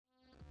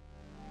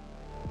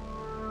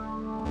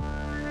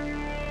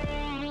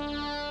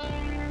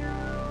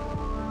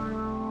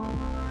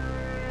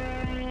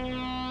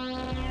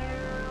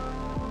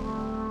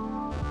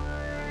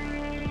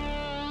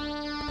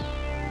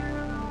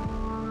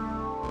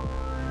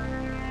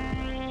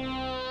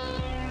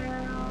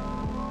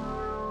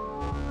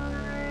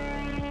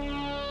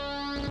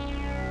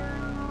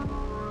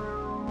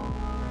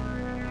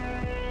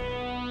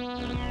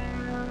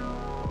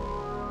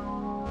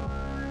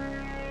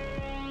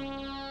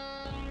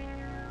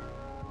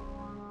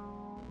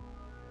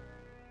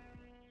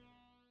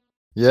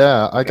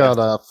Yeah, I got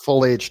a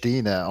full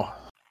HD now.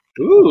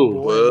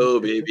 Ooh. Whoa,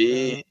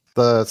 baby.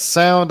 The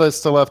sound, I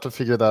still have to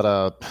figure that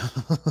out.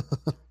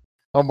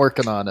 I'm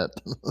working on it.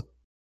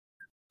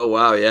 Oh,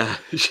 wow, yeah.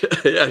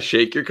 Yeah,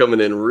 Shake, you're coming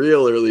in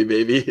real early,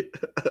 baby.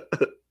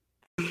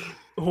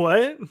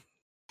 What?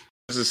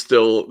 This is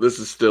still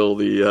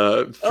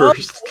the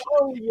first.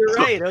 Oh, you're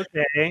right.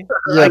 Okay.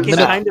 Yeah, I can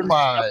minute kind of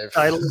 5.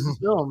 title of the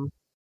film.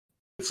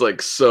 It's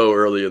like so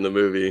early in the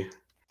movie.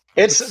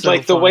 It's It's so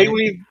like the way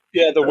funny.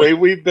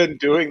 we've been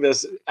doing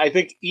this. I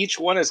think each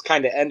one has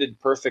kind of ended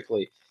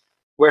perfectly.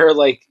 Where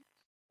like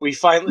we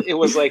finally, it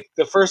was like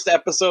the first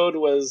episode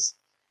was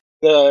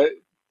the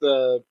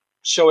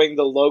showing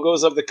the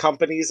logos of the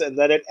companies, and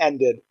then it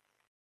ended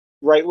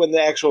right when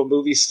the actual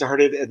movie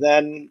started. And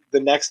then the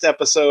next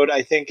episode,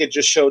 I think it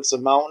just showed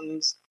some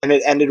mountains, and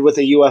it ended with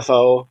a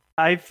UFO.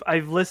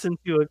 I've listened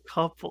to a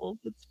couple.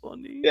 That's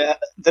funny. Yeah,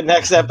 the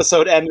next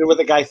episode ended with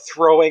a guy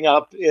throwing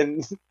up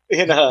in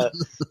a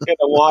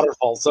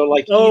waterfall. So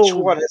like each Oh.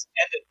 one has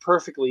ended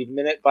perfectly,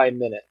 minute by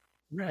minute.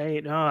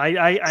 Right. No,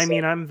 I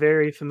mean, I'm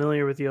very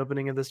familiar with the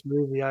opening of this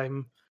movie.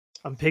 I'm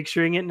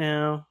picturing it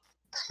now.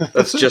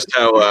 That's just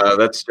how.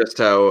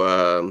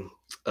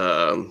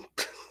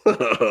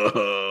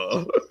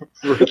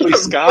 Ridley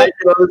Scott.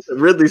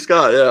 Ridley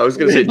Scott. Yeah, I was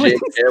going to say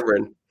James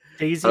Cameron.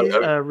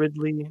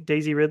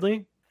 Daisy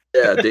Ridley.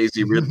 Yeah,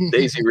 Daisy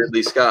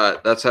Ridley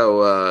Scott. That's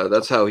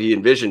how he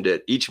envisioned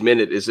it. Each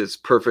minute is its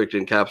perfect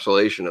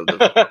encapsulation of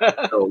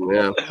the film.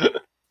 Yeah,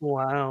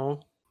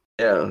 Wow.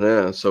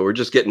 yeah. So we're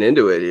just getting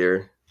into it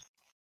here.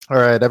 All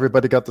right,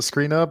 everybody got the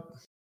screen up?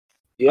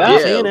 Yeah.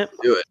 seeing it. let's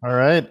do it. All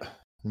right,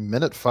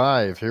 minute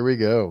 5. Here we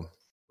go.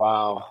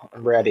 Wow.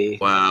 I'm ready.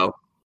 Wow.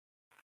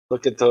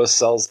 Look at those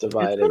cells It's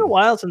divided. been a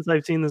while since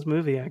I've seen this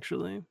movie,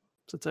 actually,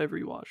 since I've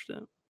rewatched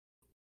it.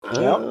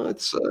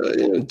 It's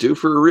due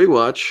for a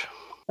rewatch.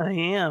 I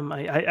am.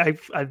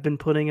 I've been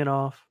putting it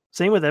off.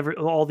 Same with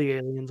all the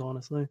aliens,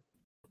 honestly.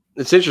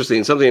 It's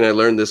interesting. Something I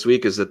learned this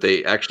week is that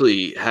they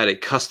actually had a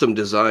custom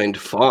designed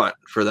font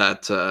for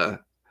that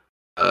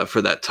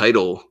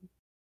title.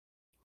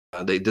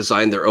 They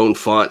designed their own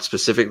font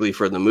specifically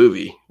for the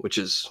movie, which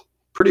is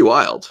pretty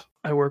wild.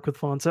 I work with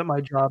fonts at my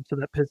job, so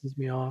that pisses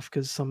me off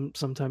because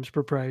sometimes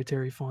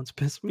proprietary fonts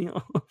piss me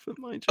off at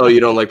my job. Oh, you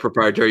don't like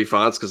proprietary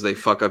fonts because they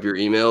fuck up your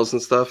emails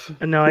and stuff?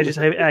 And no, I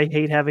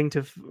hate having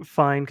to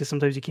find because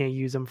sometimes you can't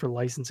use them for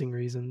licensing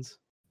reasons.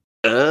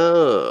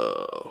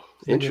 Oh,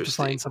 You have to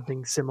interesting. find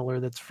something similar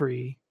that's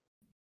free.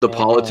 The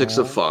politics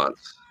of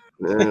fonts.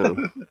 Yeah.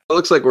 It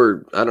looks like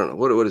I don't know,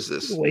 what is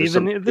this? There's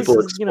some Waving it. This people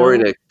is,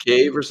 exploring a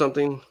cave or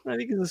something? I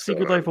think it's The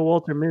Secret Life of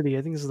Walter Mitty.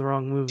 I think this is the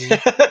wrong movie.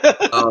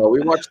 Oh, we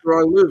watched the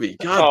wrong movie.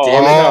 God Oh,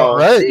 damn it. All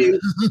no.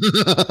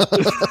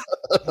 right.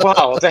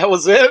 Wow, that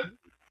was it.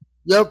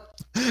 Yep.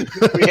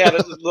 We had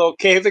a little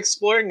cave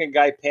exploring, a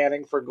guy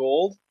panning for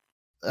gold.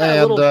 A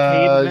And little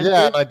cave adventure.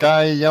 and a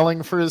guy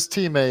yelling for his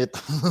teammate,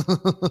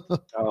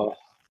 Oh,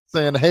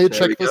 saying, "Hey, There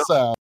check we this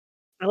out."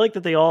 I like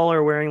that they all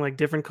are wearing like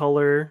different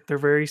color. They're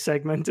very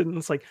segmented. And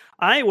it's like,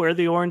 I wear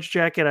the orange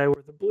jacket, I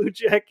wear the blue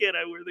jacket,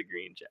 I wear the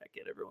green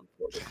jacket. Everyone's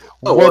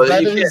Oh, Well, well,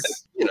 that you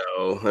is-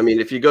 can't, I mean,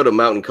 if you go to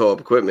Mountain Co-op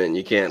Equipment,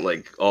 you can't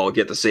like all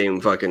get the same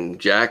fucking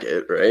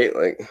jacket, right?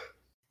 Like,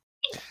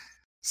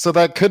 So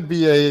that could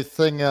be a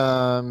thing.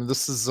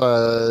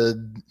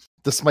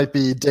 This might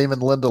be Damon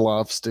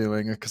Lindelof's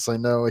doing, because I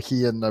know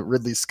he and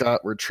Ridley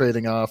Scott were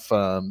trading off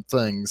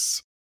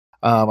things.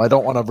 I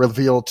don't want to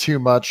reveal too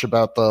much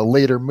about the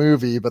later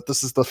movie, but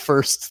this is the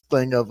first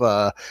thing of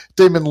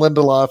Damon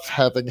Lindelof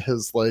having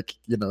his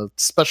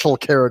special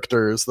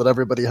characters that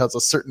everybody has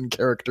a certain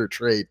character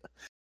trait,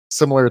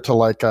 similar to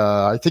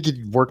I think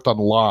he worked on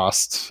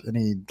Lost and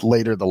he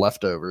later The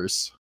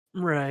Leftovers.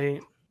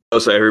 right. oh,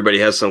 so everybody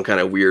has some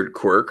kind of weird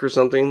quirk or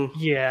something?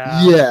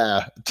 Yeah.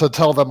 Yeah, to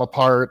tell them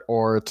apart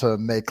or to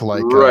make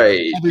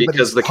Right, everybody's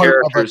because the part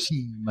of a characters-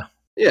 team.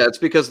 Yeah, it's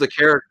because the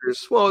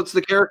characters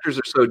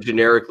are so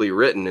generically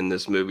written in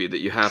this movie that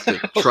you have to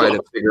try to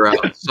figure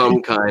out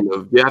some kind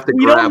of, you have to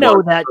We grab don't know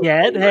on that something,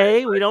 yet. right?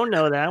 Hey, we don't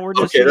know that. We're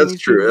just Okay, seeing that's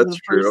these true, things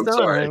for that's the true, first I'm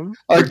sorry. time.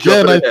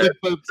 Again,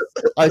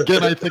 I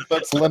jumping think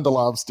that's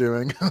Lindelof's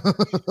doing.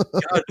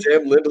 God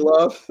damn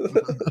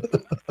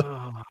Lindelof.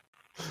 Oh,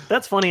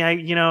 that's funny.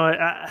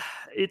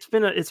 It's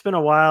been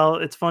a while.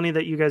 It's funny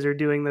that you guys are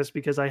doing this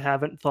because I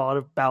haven't thought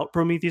about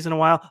Prometheus in a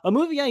while. A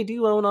movie I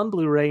do own on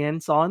Blu-ray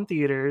and saw in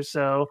theaters,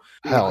 so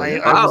Hell yeah.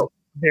 I was Wow.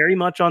 very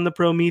much on the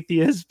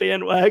Prometheus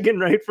bandwagon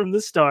right from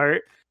the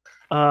start.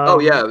 Oh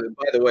yeah,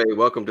 by the way,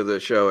 welcome to the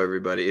show,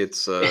 everybody.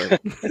 It's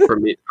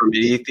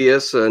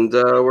Prometheus, and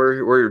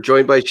we're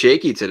joined by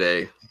Shaky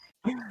today.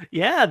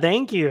 Yeah,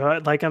 thank you.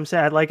 Like I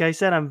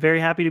said, I'm very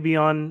happy to be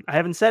on. I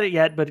haven't said it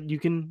yet, but you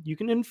can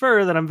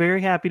infer that I'm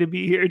very happy to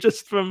be here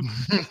just from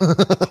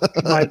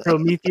my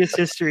Prometheus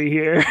history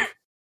here.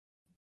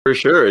 For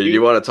sure. Do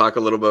you want to talk a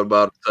little bit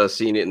about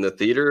seeing it in the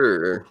theater?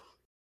 Or?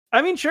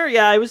 I mean, sure,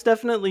 yeah, I was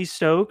definitely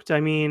stoked. I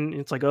mean,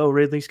 it's like, oh,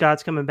 Ridley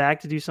Scott's coming back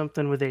to do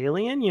something with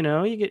Alien.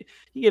 You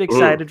get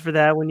excited for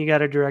that when you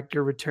got a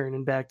director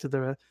returning back to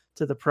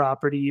the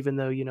property, even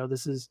though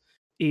this is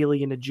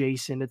Alien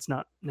adjacent. It's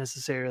not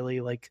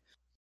necessarily like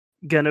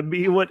gonna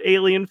be what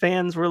Alien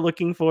fans were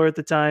looking for at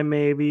the time,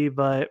 maybe,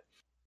 but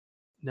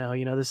no,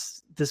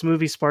 this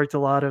movie sparked a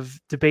lot of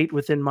debate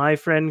within my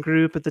friend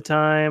group at the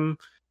time.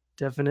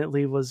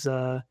 Definitely was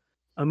a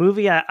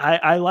movie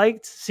I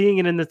liked seeing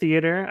it in the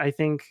theater. I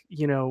think,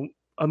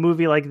 a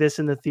movie like this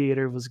in the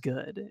theater was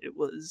good.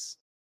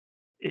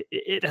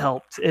 It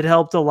helped. It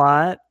helped a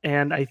lot,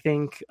 and I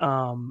think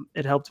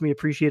it helped me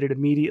appreciate it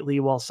immediately.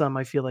 While some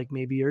I feel like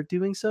maybe are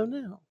doing so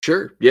now.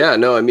 Sure. Yeah.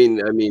 No. I mean,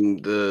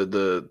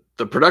 the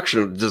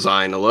production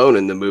design alone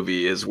in the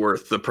movie is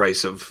worth the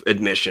price of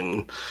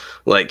admission.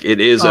 Like, it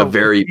is a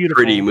very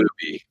pretty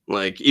movie.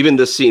 Like, even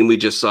the scene we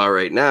just saw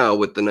right now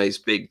with the nice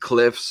big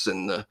cliffs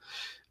and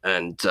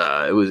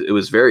it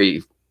was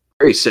very,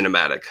 very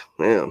cinematic.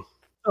 Yeah.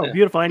 Oh,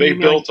 beautiful! They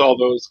built all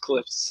those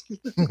cliffs.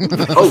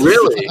 Oh,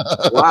 really?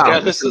 Wow,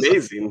 yeah, this is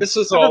amazing. This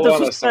is all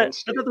on a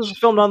soundstage. I thought this was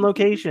filmed on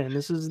location.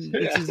 This is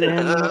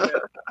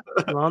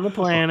on the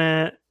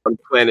planet. On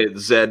planet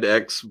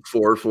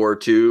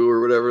ZX442 or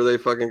whatever they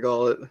fucking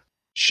call it.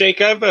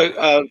 Shake, I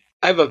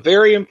have a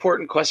very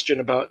important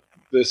question about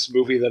this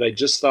movie that I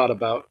just thought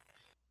about.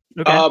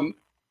 Okay.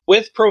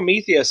 With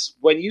Prometheus,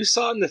 when you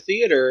saw it in the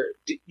theater,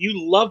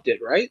 you loved it,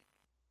 right?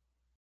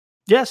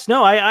 Yes,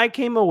 no, I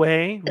came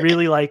away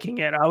really liking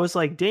it. I was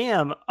like,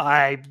 damn,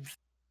 I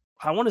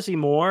want to see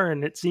more,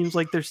 and it seems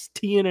like they're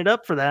teeing it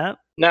up for that.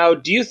 Now,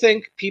 do you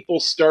think people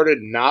started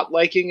not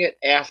liking it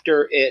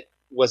after it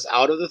was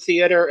out of the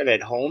theater and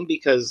at home?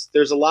 Because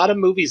there's a lot of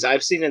movies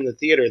I've seen in the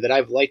theater that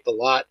I've liked a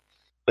lot,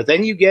 but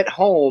then you get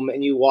home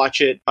and you watch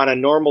it on a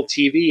normal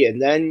TV,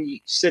 and then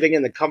sitting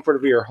in the comfort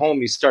of your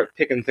home, you start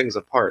picking things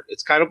apart.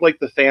 It's kind of like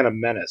The Phantom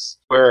Menace,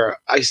 where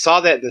I saw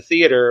that in the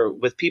theater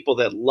with people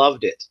that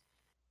loved it.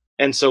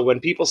 And so when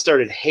people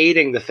started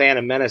hating The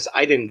Phantom Menace,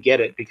 I didn't get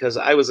it because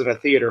I was in a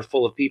theater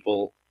full of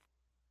people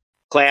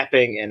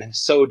clapping and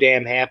so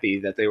damn happy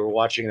that they were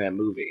watching that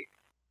movie.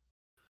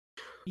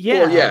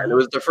 Yeah. Well, yeah, it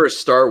was the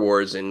first Star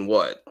Wars in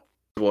what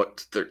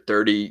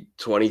 30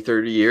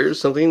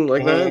 years, something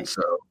like that.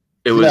 So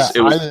it was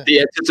the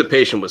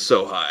anticipation was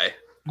so high.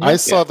 I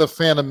saw The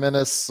Phantom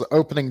Menace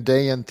opening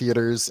day in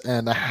theaters,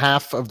 and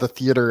half of the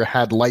theater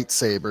had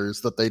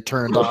lightsabers that they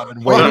turned on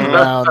and waved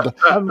around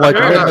like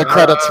when the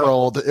credits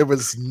rolled. It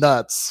was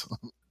nuts.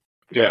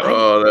 Yeah.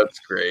 Oh, that's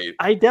great.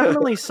 I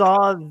definitely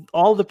saw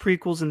all the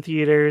prequels in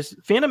theaters.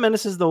 Phantom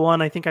Menace is the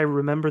one I think I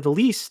remember the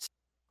least,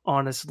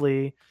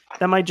 honestly.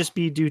 That might just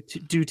be due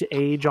to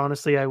age.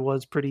 Honestly, I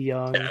was pretty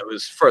young. Yeah, it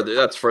was further.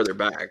 That's further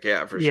back.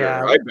 Yeah, for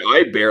sure.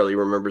 I barely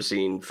remember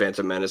seeing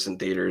Phantom Menace in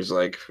theaters.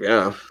 Like,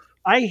 yeah.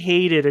 I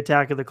hated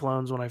Attack of the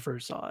Clones when I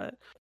first saw it.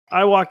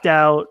 I walked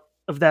out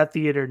of that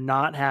theater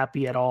not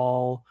happy at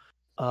all.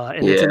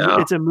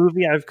 It's a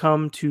movie I've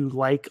come to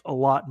like a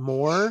lot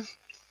more.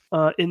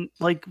 In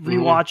like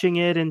rewatching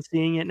it and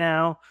seeing it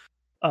now.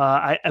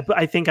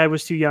 I think I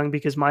was too young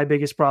because my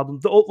biggest problem,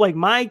 like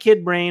my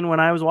kid brain when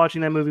I was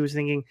watching that movie was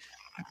thinking,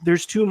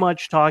 there's too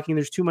much talking.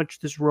 There's too much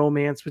this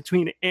romance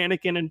between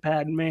Anakin and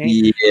Padme.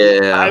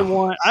 Yeah, I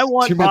want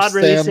pod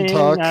racing.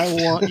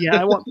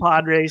 I want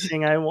pod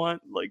racing. I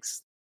want like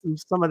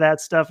some of that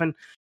stuff, and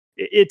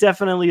it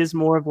definitely is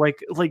more of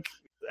like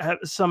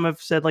some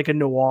have said like a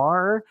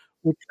noir,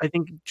 which I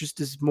think just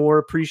is more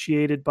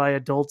appreciated by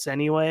adults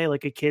anyway.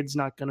 Like a kid's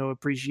not going to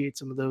appreciate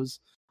some of those.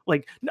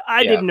 Like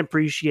I didn't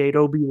appreciate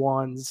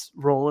Obi-Wan's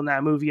role in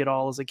that movie at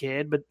all as a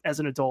kid, but as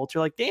an adult,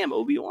 you're like, damn,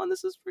 Obi-Wan,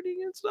 this is pretty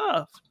good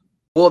stuff.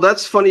 Well,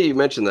 that's funny you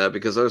mentioned that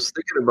because I was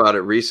thinking about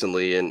it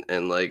recently,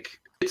 and like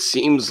it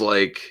seems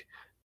like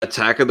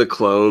Attack of the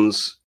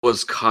Clones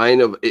was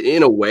kind of,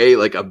 in a way,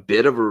 like a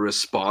bit of a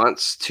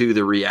response to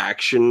the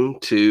reaction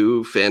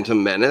to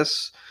Phantom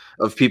Menace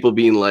of people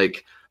being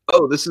like,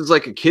 oh, this is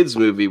like a kids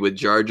movie with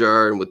Jar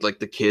Jar and with like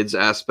the kids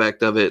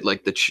aspect of it,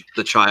 like the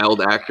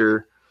child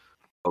actor.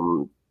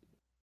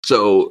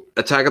 So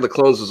Attack of the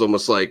Clones was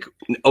almost like,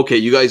 okay,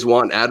 you guys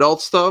want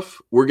adult stuff?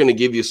 We're going to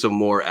give you some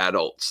more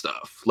adult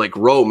stuff, like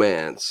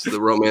romance, the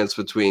romance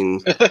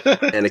between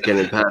Anakin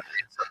and Padme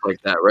and stuff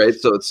like that, right?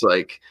 So it's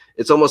like,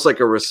 it's almost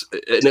like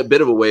in a bit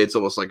of a way, it's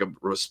almost like a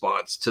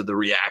response to the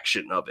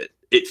reaction of it.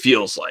 It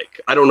feels like.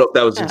 I don't know if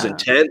that was his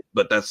intent,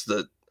 but that's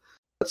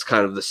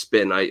kind of the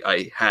spin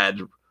I had,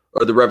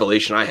 or the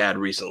revelation I had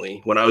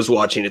recently when I was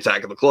watching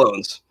Attack of the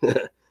Clones.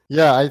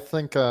 Yeah, I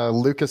think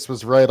Lucas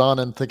was right on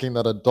in thinking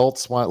that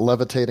adults want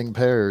levitating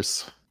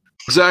pears.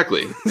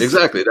 Exactly.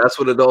 That's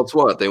what adults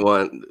want. They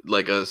want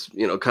like a,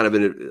 kind of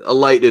a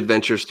light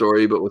adventure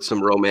story, but with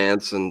some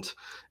romance and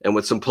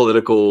with some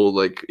political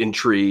like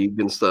intrigue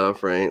and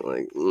stuff, right?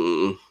 Like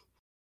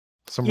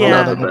some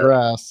blood in the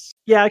grass.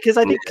 Yeah, because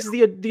I think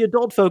the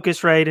adult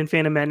focus, right, in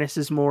Phantom Menace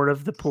is more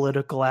of the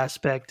political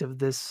aspect of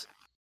this.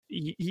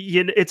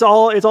 It's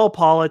all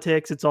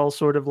politics. It's all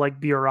sort of like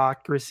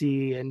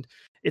bureaucracy, and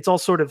it's all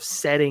sort of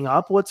setting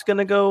up what's going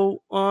to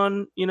go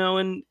on,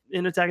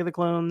 in Attack of the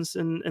Clones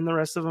and the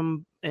rest of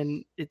them.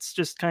 And it's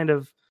just kind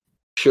of,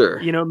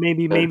 sure,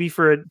 maybe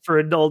for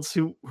adults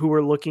who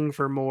were looking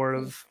for more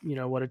of,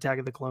 what Attack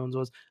of the Clones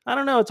was. I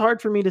don't know. It's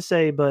hard for me to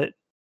say, but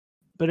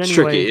But It's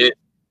anyway, tricky.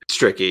 It's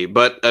tricky,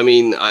 but I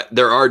mean,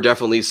 there are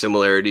definitely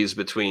similarities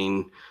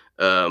between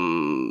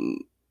the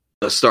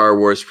Star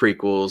Wars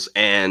prequels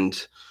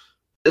and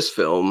this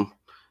film,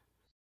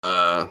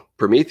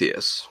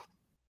 Prometheus.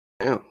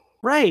 Yeah.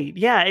 right?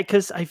 Yeah,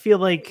 because I feel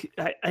like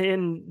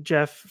and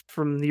Jeff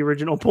from the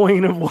original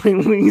point of why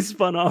we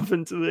spun off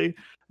into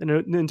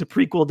into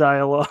prequel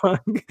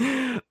dialogue.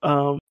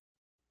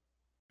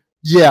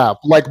 Yeah,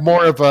 like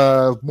more of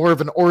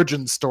an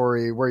origin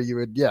story where you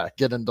would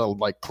get into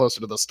like closer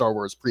to the Star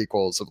Wars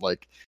prequels of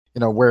like,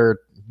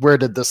 where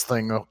did this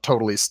thing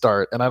totally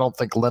start? And I don't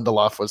think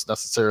Lindelof was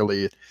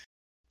necessarily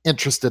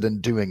interested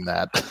in doing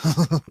that.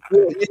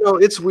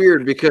 It's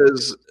weird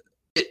because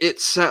it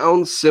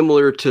sounds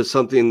similar to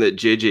something that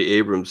J.J.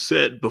 Abrams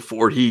said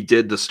before he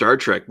did the Star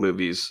Trek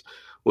movies,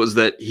 was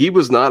that he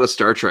was not a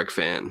Star Trek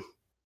fan.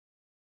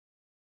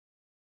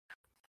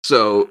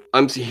 So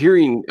I'm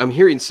hearing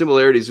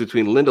similarities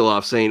between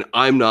Lindelof saying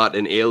I'm not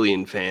an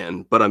Alien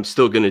fan, but I'm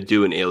still going to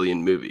do an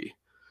Alien movie.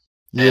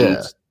 Yeah. And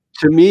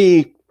to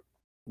me,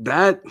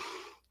 that's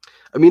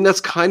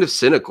kind of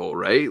cynical,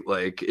 right?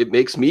 Like, it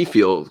makes me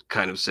feel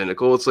kind of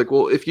cynical. It's like,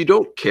 well, if you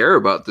don't care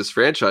about this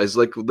franchise,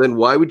 like, then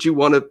why would you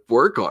want to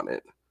work on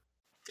it?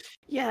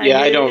 Yeah,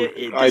 I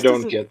just don't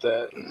doesn't get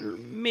that.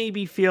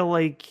 maybe feel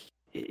like,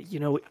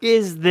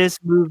 is this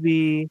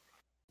movie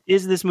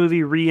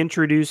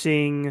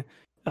reintroducing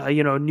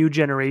new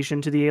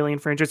generation to the Alien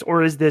franchise,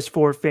 or is this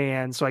for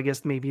fans? So I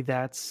guess maybe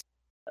that's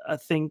a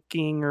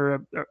thinking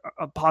or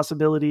a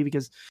possibility,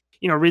 because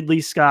Ridley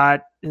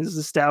Scott has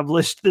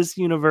established this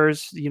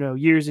universe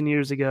years and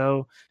years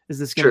ago. Is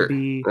this going to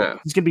be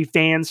it's going to be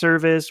fan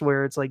service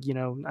where it's like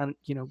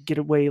get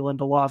away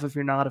Lindelof if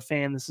you're not a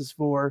fan, this is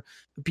for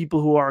the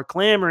people who are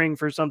clamoring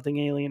for something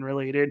alien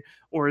related?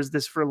 Or is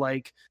this for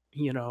like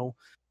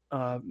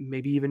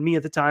maybe even me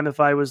at the time, if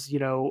I was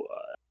a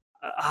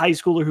high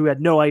schooler who had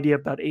no idea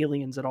about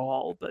aliens at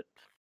all, but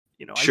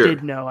I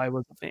did know I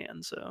was a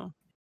fan. So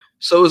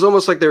it was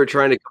almost like they were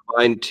trying to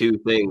combine two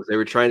things. They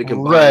were trying to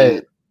combine.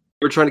 Right.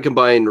 They were trying to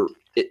combine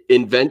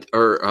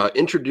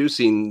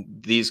introducing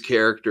these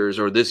characters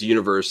or this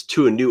universe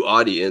to a new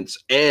audience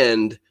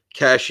and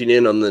cashing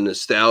in on the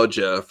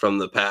nostalgia from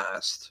the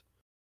past.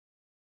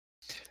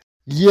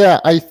 Yeah,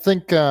 I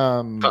think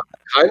kind of.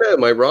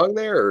 Am I wrong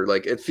there? Or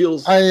like, it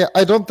feels. I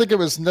don't think it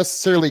was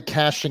necessarily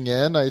cashing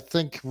in. I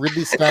think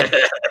Ridley Scott.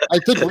 I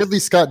think Ridley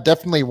Scott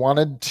definitely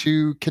wanted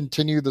to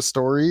continue the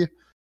story.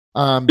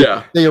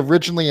 They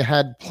originally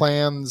had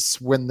plans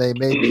when they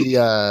made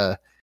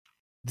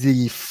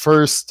the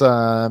first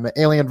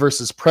Alien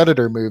versus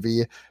Predator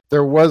movie.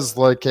 There was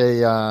like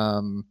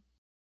a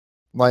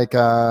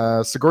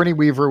Sigourney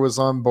Weaver was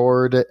on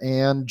board,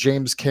 and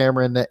James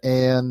Cameron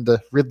and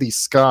Ridley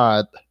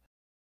Scott,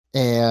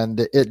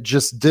 and it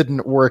just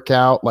didn't work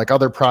out. Like,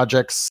 other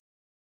projects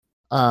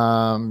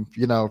kind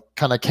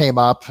of came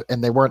up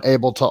and they weren't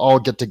able to all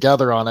get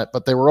together on it,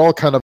 but they were all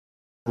kind of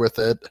with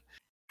it.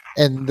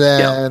 And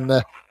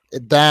then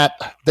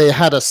that they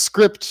had a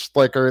script,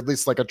 like, or at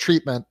least like a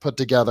treatment put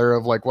together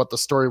of like what the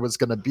story was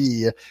going to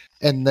be,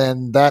 and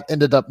then that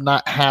ended up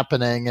not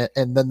happening.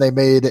 And then they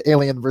made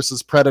Alien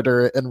versus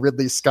Predator, and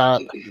Ridley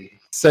Scott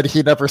said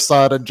he never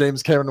saw it, and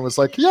James Cameron was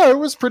like, yeah, it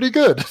was pretty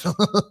good.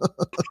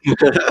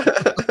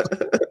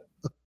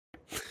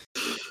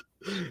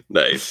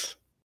 Nice.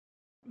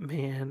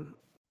 Man,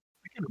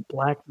 I gotta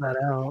black that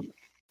out.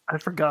 I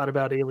forgot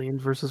about Alien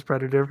versus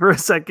Predator for a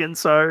second.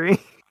 Sorry.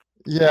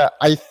 Yeah,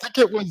 I think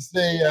it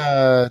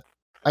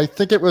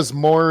was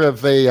more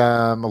of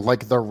a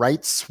like the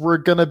rights were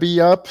gonna be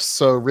up,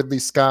 so Ridley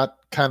Scott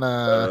kind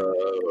of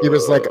he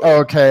was like, oh,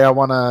 okay, I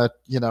want to,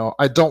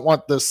 I don't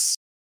want this.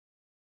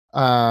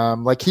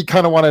 Like, he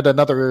kind of wanted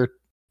another,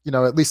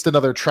 at least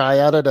another try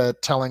at it,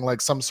 at telling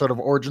like some sort of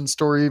origin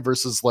story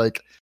versus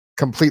like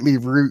completely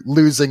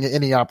losing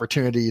any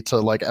opportunity to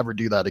like ever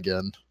do that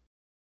again.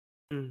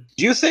 Do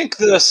you think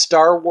the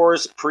Star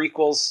Wars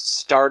prequels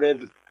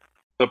started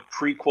the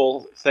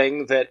prequel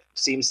thing that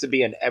seems to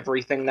be in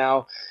everything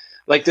now?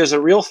 Like, there's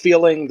a real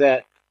feeling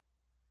that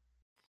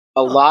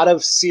a lot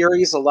of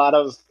series, a lot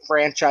of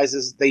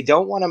franchises, they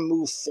don't want to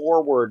move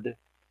forward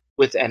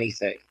with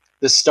anything.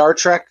 The Star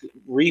Trek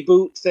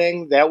reboot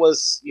thing, that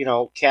was,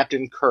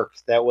 Captain Kirk.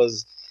 That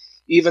was,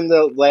 even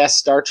the last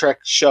Star Trek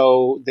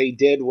show they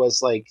did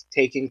was like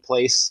taking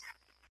place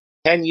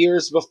 10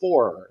 years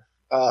before.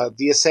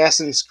 The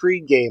Assassin's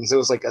Creed games, it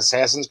was like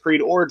Assassin's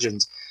Creed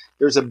Origins.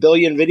 There's a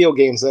billion video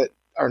games that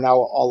are now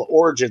all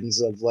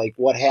origins of like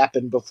what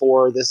happened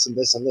before this and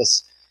this and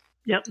this.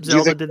 Yep,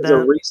 Zelda did that.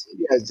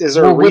 Is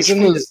there a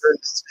reason? Is there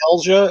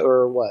nostalgia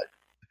or what?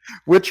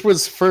 Which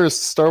was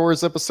first, Star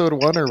Wars Episode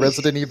 1 or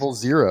Resident Evil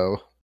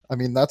 0? I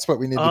mean, that's what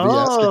we need to be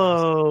asking.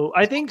 Oh,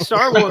 I think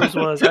Star Wars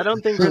was. I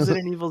don't think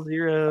Resident Evil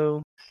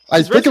 0.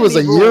 I think it was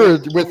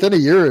within a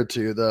year or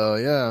two, though.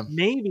 Yeah,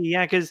 maybe.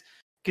 Yeah, because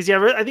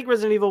I think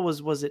Resident Evil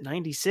was it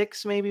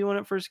 96 maybe when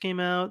it first came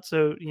out.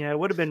 So yeah, it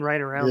would have been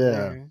right around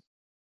there.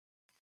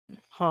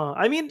 Huh.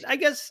 I mean, I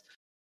guess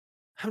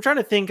I'm trying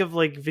to think of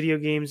like video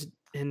games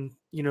and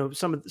you know,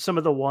 some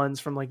of the ones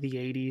from like the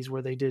 80s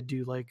where they did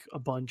do like a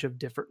bunch of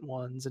different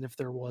ones, and if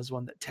there was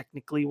one that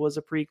technically was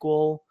a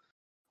prequel,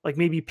 like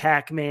maybe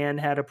Pac-Man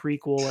had a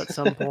prequel at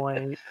some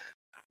point.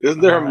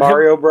 Isn't there a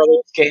Mario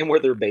Brothers game where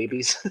they're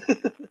babies?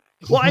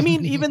 Well, I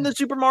mean, even the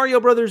Super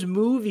Mario Brothers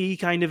movie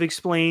kind of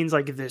explains,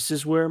 like, this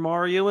is where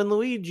Mario and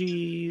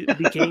Luigi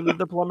became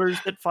the plumbers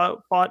that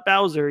fought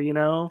Bowser, you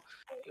know?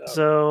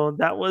 So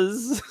that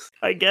was,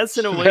 I guess,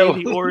 in a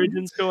way, the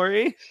origin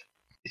story.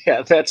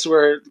 Yeah, that's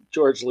where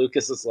George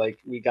Lucas is like,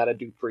 we got to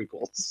do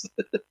prequels.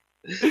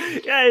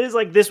 Yeah, it's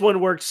like, this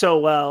one worked so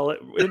well.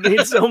 It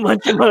made so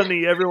much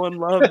money. Everyone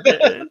loved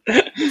it.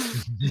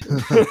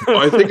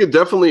 I think it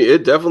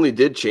definitely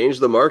did change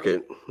the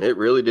market. It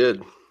really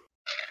did.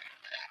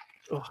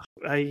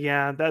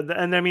 Yeah,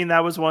 and I mean,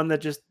 that was one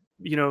that just,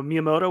 you know,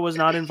 Miyamoto was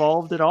not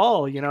involved at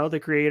all. You know, the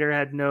creator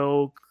had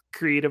no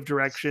creative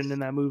direction in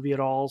that movie at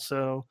all.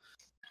 So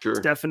Sure.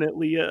 it's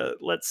definitely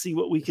let's see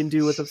what we can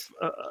do with a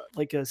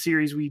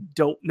series we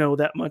don't know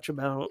that much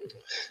about.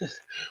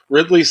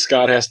 Ridley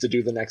Scott has to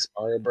do the next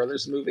Mario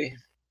Brothers movie.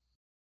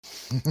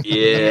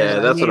 Yeah,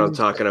 that's what I'm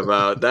talking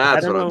about.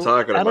 That's what I'm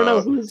talking about. I don't know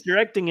who's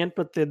directing it,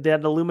 but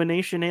that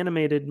Illumination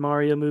animated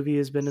Mario movie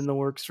has been in the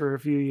works for a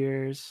few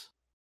years.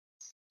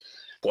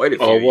 Quite a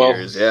few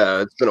years. Yeah,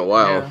 it's been a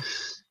while. Yeah.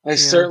 I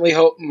certainly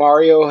hope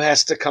Mario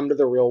has to come to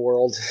the real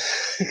world,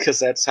 because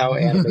that's how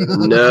animated.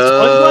 No,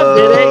 SpongeBob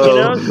did it. You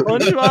know,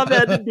 SpongeBob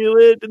had to do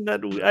it, and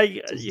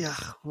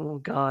oh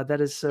god, that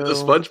is so. The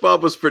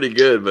SpongeBob was pretty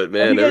good, but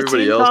man,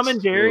 everybody else. Tom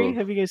and Jerry?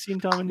 Have you guys seen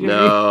Tom and Jerry?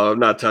 No, I'm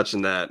not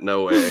touching that.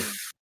 No way.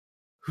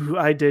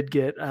 I did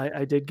get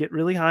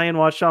really high and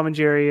watch Tom and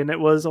Jerry, and it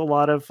was a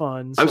lot of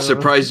fun. So. I'm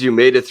surprised you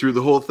made it through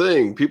the whole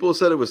thing. People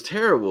said it was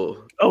terrible.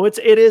 Oh, it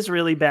is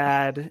really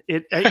bad.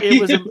 It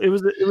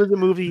was a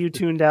movie you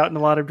tuned out in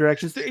a lot of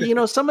directions. You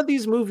know, some of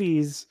these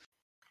movies,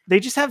 they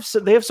have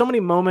so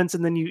many moments,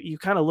 and then you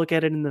kind of look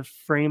at it in the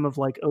frame of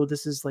like, oh,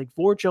 this is like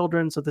for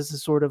children, so this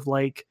is sort of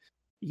like,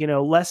 you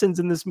know, lessons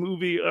in this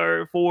movie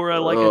are for a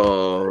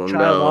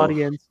child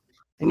audience,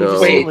 and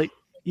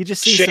you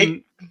just see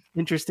some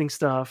interesting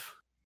stuff.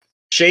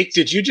 Shake,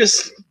 did you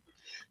just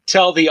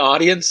tell the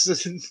audience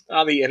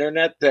on the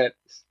internet that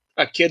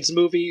a kids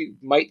movie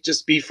might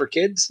just be for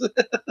kids?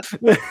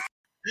 That's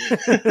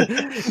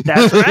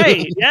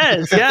right.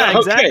 Yes. Yeah.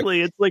 Exactly.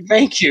 Okay. It's like,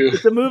 thank you.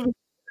 It's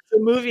a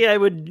movie I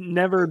would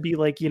never be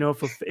like, you know,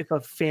 if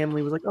a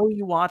family was like, oh,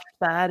 you watched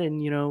that,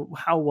 and you know,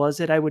 how was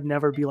it? I would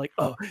never be like,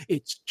 oh,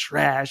 it's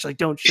trash. Like,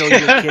 don't show your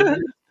kid.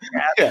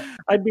 Yeah.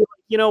 I'd be like,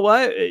 you know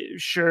what?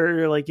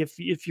 Sure. Like if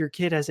your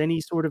kid has any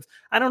sort of,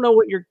 I don't know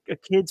what a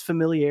kid's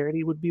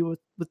familiarity would be with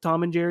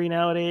Tom and Jerry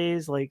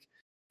nowadays. Like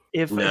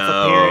if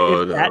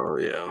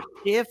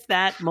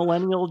that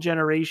millennial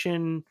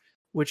generation,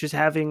 which is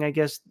having, I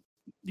guess,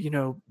 you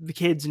know, the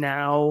kids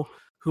now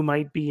who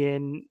might be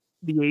in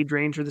the age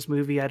range for this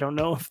movie, I don't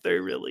know if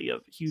they're really a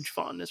huge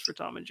fondness for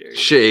Tom and Jerry.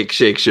 Shake,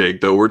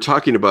 though. We're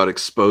talking about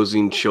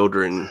exposing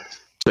children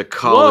to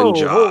Colin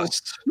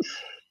Jost.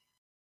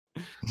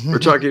 We're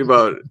talking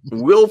about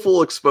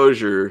willful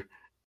exposure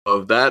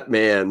of that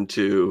man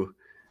to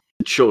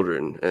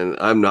children, and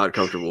I'm not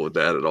comfortable with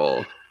that at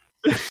all.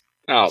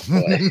 Oh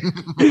boy.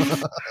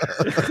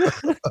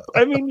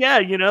 I mean, yeah,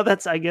 you know,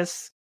 that's I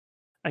guess,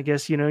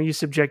 you know, you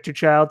subject your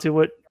child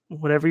to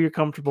whatever you're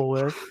comfortable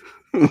with.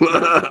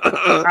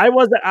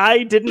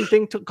 I didn't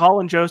think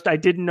Colin Jost. I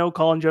didn't know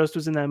Colin Jost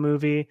was in that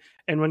movie,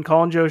 and when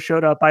Colin Jost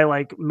showed up, I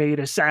like made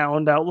a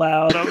sound out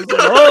loud. I was like,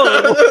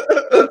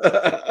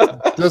 "Oh!"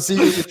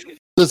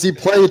 Does he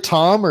play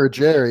Tom or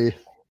Jerry?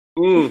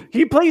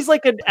 He plays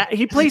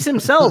he plays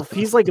himself.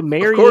 He's like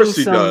marrying. Of course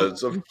he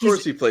does. Of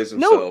course he plays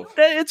himself.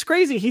 No, it's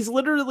crazy. He's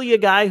literally a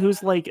guy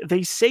who's like,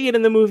 they say it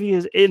in the movie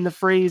is in the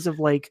phrase of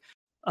like,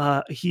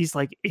 he's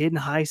like in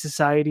high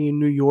society in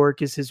New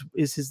York is his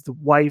the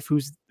wife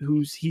who's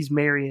he's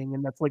marrying,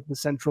 and that's like the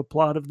central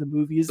plot of the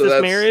movie is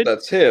this marriage.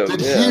 That's him.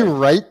 Did he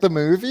write the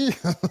movie?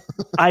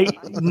 I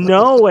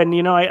know, and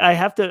you know, I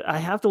have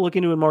to look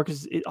into it more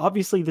because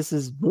obviously this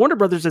is Warner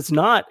Brothers. It's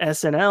not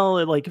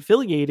SNL like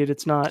affiliated.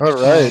 It's not. All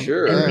right,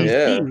 sure, NBC.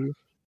 Yeah.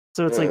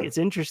 So it's like it's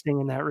interesting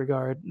in that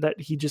regard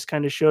that he just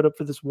kind of showed up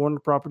for this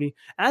Warner property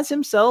as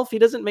himself. He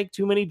doesn't make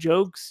too many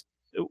jokes.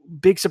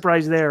 Big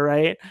surprise there,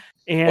 right?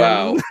 And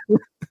wow.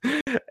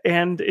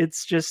 And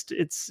it's just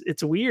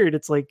it's weird.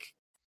 It's like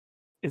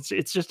it's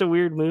just a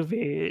weird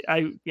movie.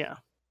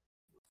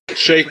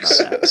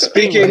 Shakes.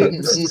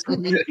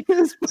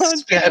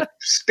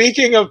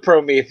 Speaking of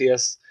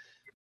Prometheus,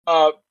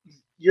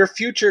 your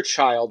future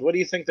child, what do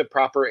you think the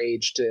proper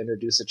age to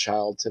introduce a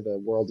child to the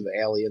world of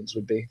aliens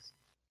would be?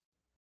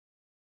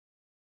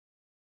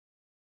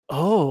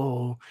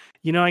 Oh,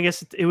 you know, I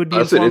guess it would be.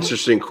 That's an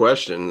interesting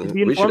question.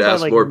 We should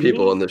ask more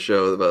people on the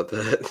show about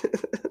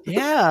that.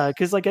 Yeah,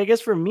 because like I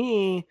guess for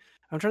me,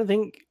 I'm trying to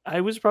think.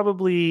 I was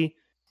probably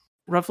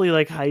roughly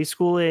like high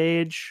school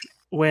age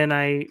when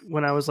I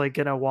was like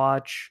gonna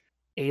watch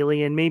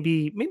Alien.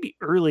 Maybe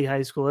early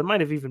high school. It might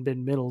have even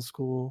been middle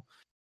school.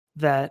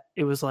 that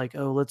it was like,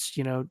 oh, let's,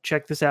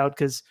 check this out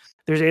because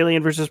there's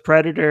Alien versus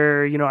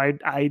Predator.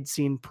 I'd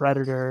seen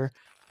Predator,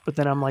 but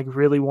then I'm like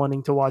really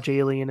wanting to watch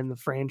Alien in the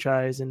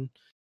franchise, and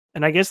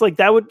I guess like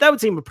that would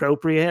seem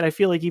appropriate. I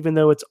feel like even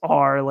though it's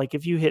R, like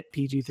if you hit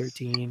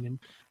PG-13 and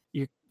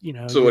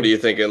So what are you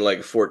thinking?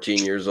 Like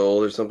 14 years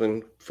old or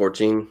something?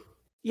 14?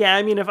 Yeah,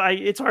 I mean,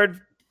 it's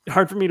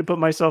hard for me to put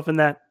myself in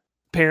that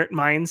parent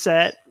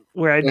mindset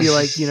where I'd be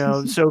like,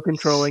 so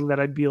controlling that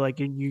I'd be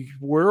like,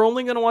 we're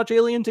only going to watch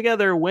Alien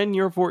together when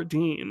you're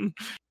 14.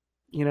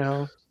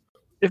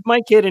 If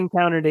my kid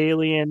encountered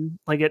Alien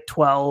like at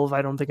 12,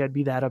 I don't think I'd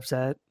be that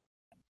upset.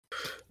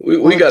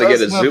 We got to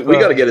get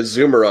a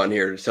Zoomer on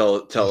here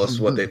to tell us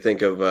what they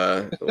think of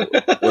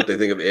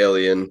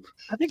Alien.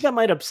 I think that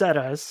might upset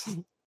us.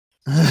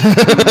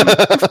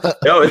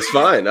 No, it's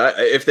fine.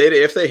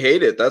 If they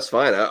hate it, that's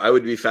fine. I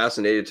would be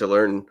fascinated to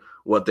learn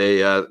what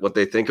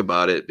they think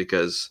about it,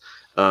 because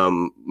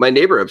my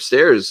neighbor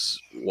upstairs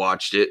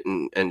watched it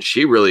and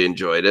she really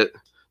enjoyed it.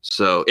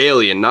 So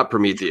Alien, not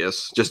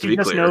Prometheus, just to be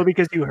clear. Know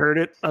because you heard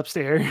it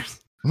upstairs.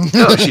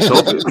 No,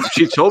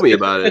 she told me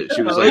about it.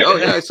 She was like, "Oh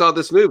yeah, I saw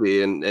this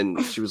movie,"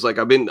 and she was like,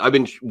 "I've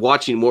been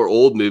watching more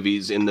old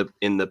movies in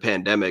the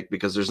pandemic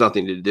because there's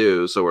nothing to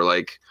do, so we're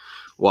like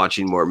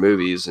watching more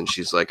movies." And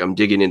she's like, "I'm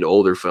digging into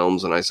older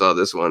films, and I saw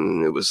this one,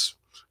 and it was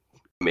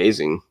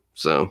amazing."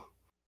 So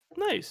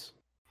nice.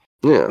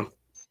 Yeah,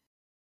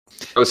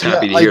 I was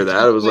happy to hear that.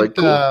 I was like,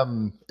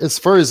 cool. As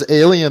far as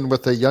Alien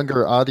with a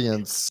younger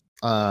audience,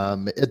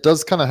 it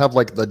does kind of have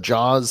like the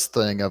Jaws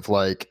thing of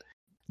like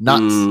not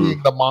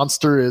seeing the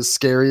monster is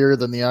scarier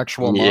than the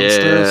actual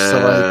monster.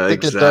 So I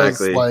think it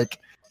does like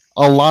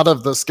a lot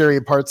of the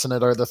scary parts in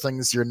it are the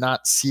things you're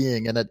not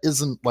seeing, and it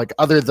isn't like,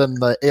 other than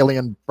the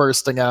alien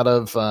bursting out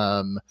of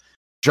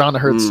John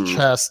Hurt's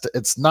chest,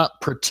 it's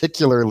not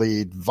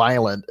particularly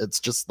violent.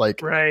 It's just like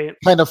kind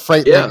of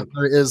frightening. Yeah.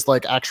 There is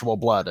like actual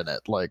blood in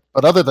it, like,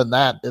 but other than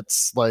that,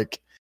 it's like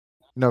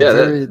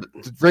very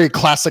very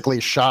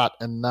classically shot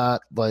and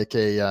not like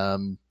a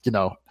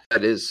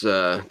That is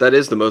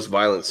the most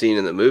violent scene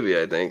in the movie,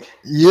 I think.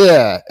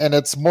 Yeah, and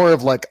it's more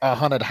of like a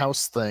haunted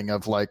house thing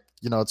of like,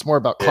 it's more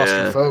about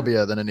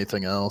claustrophobia than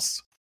anything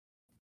else.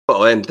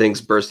 Oh, and things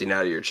bursting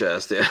out of your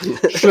chest, yeah.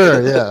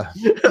 Sure, yeah.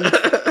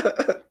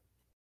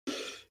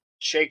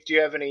 Shake, do you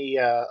have any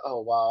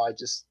oh wow, I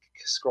just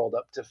scrolled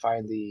up to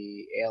find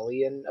the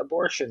alien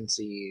abortion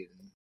scene.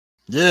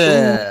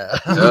 Yeah.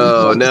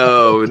 Oh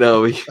no!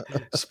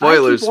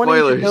 Spoilers!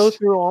 To go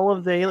through all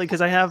of the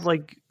because I have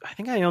like, I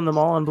think I own them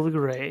all on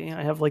Blu-ray.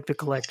 I have like the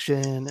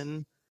collection,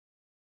 and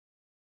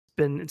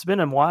it's been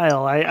a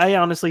while. I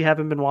honestly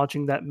haven't been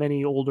watching that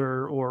many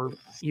older or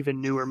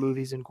even newer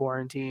movies in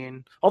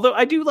quarantine. Although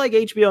I do like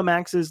HBO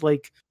Max's,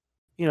 like,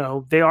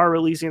 they are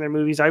releasing their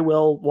movies. I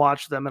will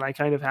watch them, and I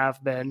kind of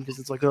have been, because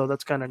it's like, oh,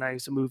 that's kind of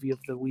nice, a movie of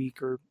the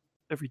week or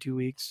every 2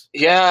 weeks.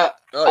 Yeah,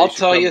 I'll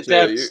tell you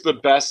that's the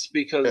best,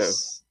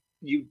 because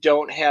you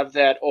don't have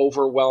that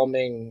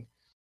overwhelming,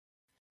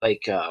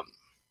 like,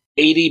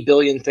 80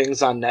 billion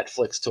things on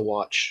Netflix to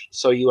watch.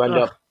 So you end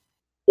up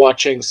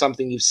watching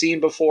something you've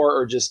seen before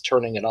or just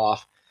turning it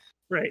off.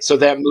 Right. So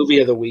that movie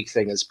of the week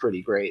thing is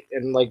pretty great.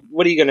 And like,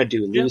 what are you going to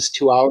do? Lose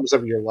 2 hours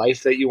of your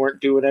life that you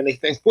weren't doing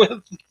anything with? All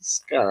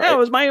right. Yeah, that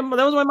was my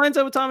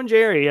mindset with Tom and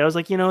Jerry. I was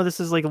like,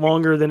 this is like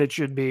longer than it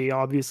should be,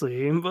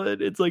 obviously,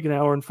 but it's like an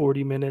hour and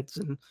 40 minutes,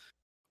 and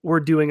we're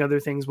doing other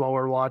things while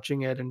we're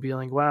watching it and being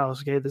like, wow,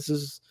 okay, this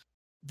is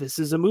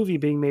a movie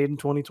being made in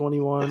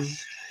 2021.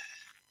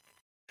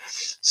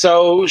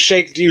 So,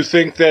 Shake, do you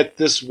think that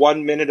this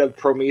 1 minute of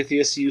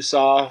Prometheus you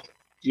saw,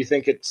 do you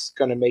think it's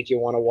going to make you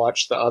want to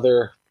watch the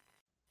other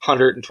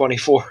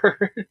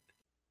 124?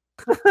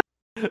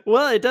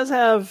 Well, it does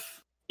have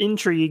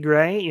intrigue,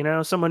 right?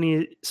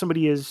 Somebody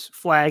is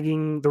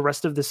flagging the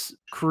rest of this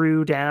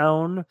crew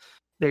down.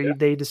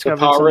 They discovered the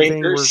Power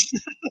something. Rangers.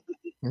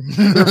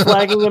 They're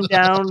flagging them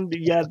down.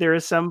 Yeah, they're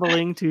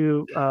assembling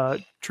to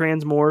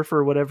transmorph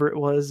or whatever it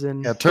was,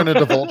 and turn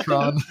into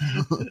Voltron.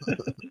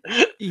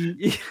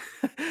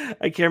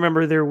 I can't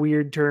remember their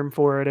weird term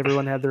for it.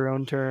 Everyone had their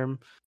own term,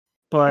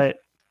 but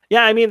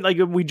yeah, I mean, like,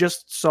 we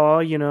just saw,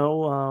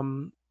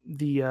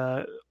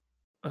 the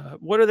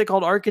what are they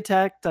called?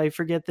 Architect. I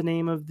forget the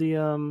name of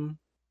the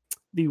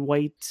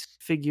white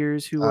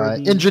figures who are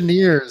the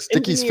engineers.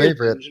 Dickie's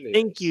favorite.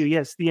 Thank you.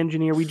 Yes, the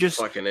engineer. We just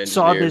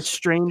saw this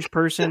strange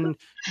person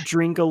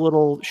drink a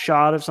little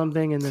shot of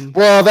something, and then.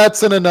 Well,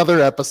 that's in another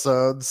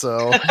episode,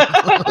 so.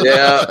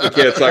 Yeah, we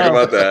can't talk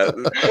about that.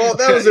 Well,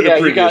 that was in a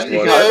previous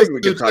one. I think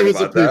we can talk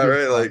about that,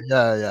 right? Like,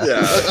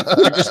 yeah.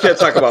 We just can't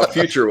talk about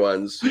future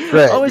ones.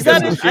 Right. Oh, is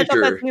that? I thought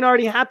that scene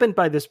already happened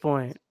by this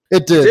point.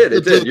 It did.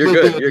 It did. You're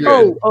good.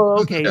 Oh,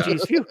 okay.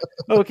 Jeez. Phew.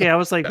 Okay, I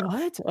was like,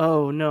 what?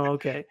 Oh no.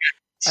 Okay.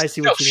 I see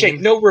what you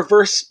mean. No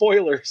reverse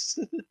spoilers.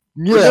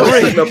 Yeah,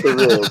 we're setting up the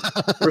rules.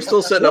 We're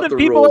still setting up the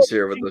rules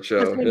here with the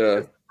show.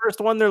 Yeah,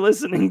 first one they're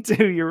listening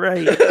to. You're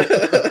right.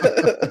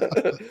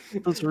 There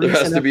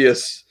has to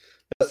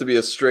be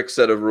a strict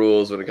set of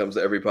rules when it comes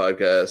to every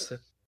podcast.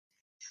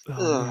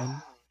 Oh,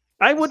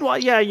 I would.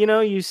 Yeah,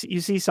 you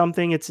see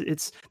something.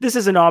 It's this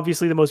isn't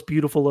obviously the most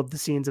beautiful of the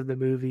scenes of the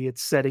movie.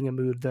 It's setting a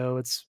mood though.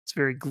 It's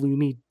very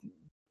gloomy,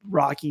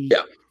 rocky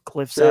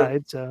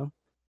cliffside. So,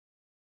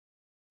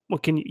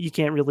 you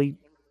can't really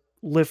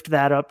lift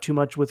that up too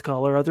much with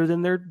color, other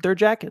than their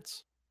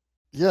jackets.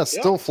 Yeah,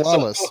 still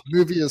flawless.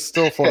 Movie is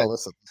still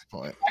flawless at this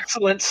point.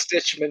 Excellent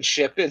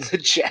stitchmanship in the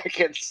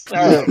jackets.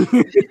 All Yeah.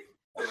 right.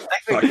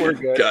 I think we're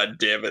good. God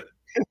damn it.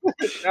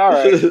 All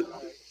right.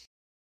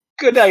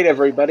 Good night,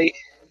 everybody.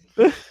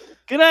 Good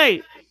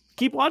night.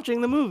 Keep watching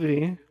the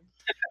movie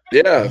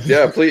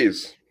Yeah,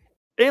 please.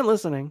 and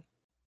listening.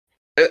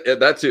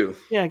 That too.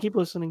 Yeah, keep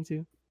listening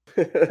too.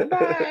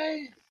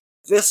 Bye.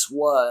 This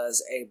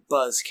was a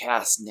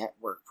Buzzcast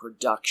Network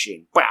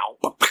production. Wow.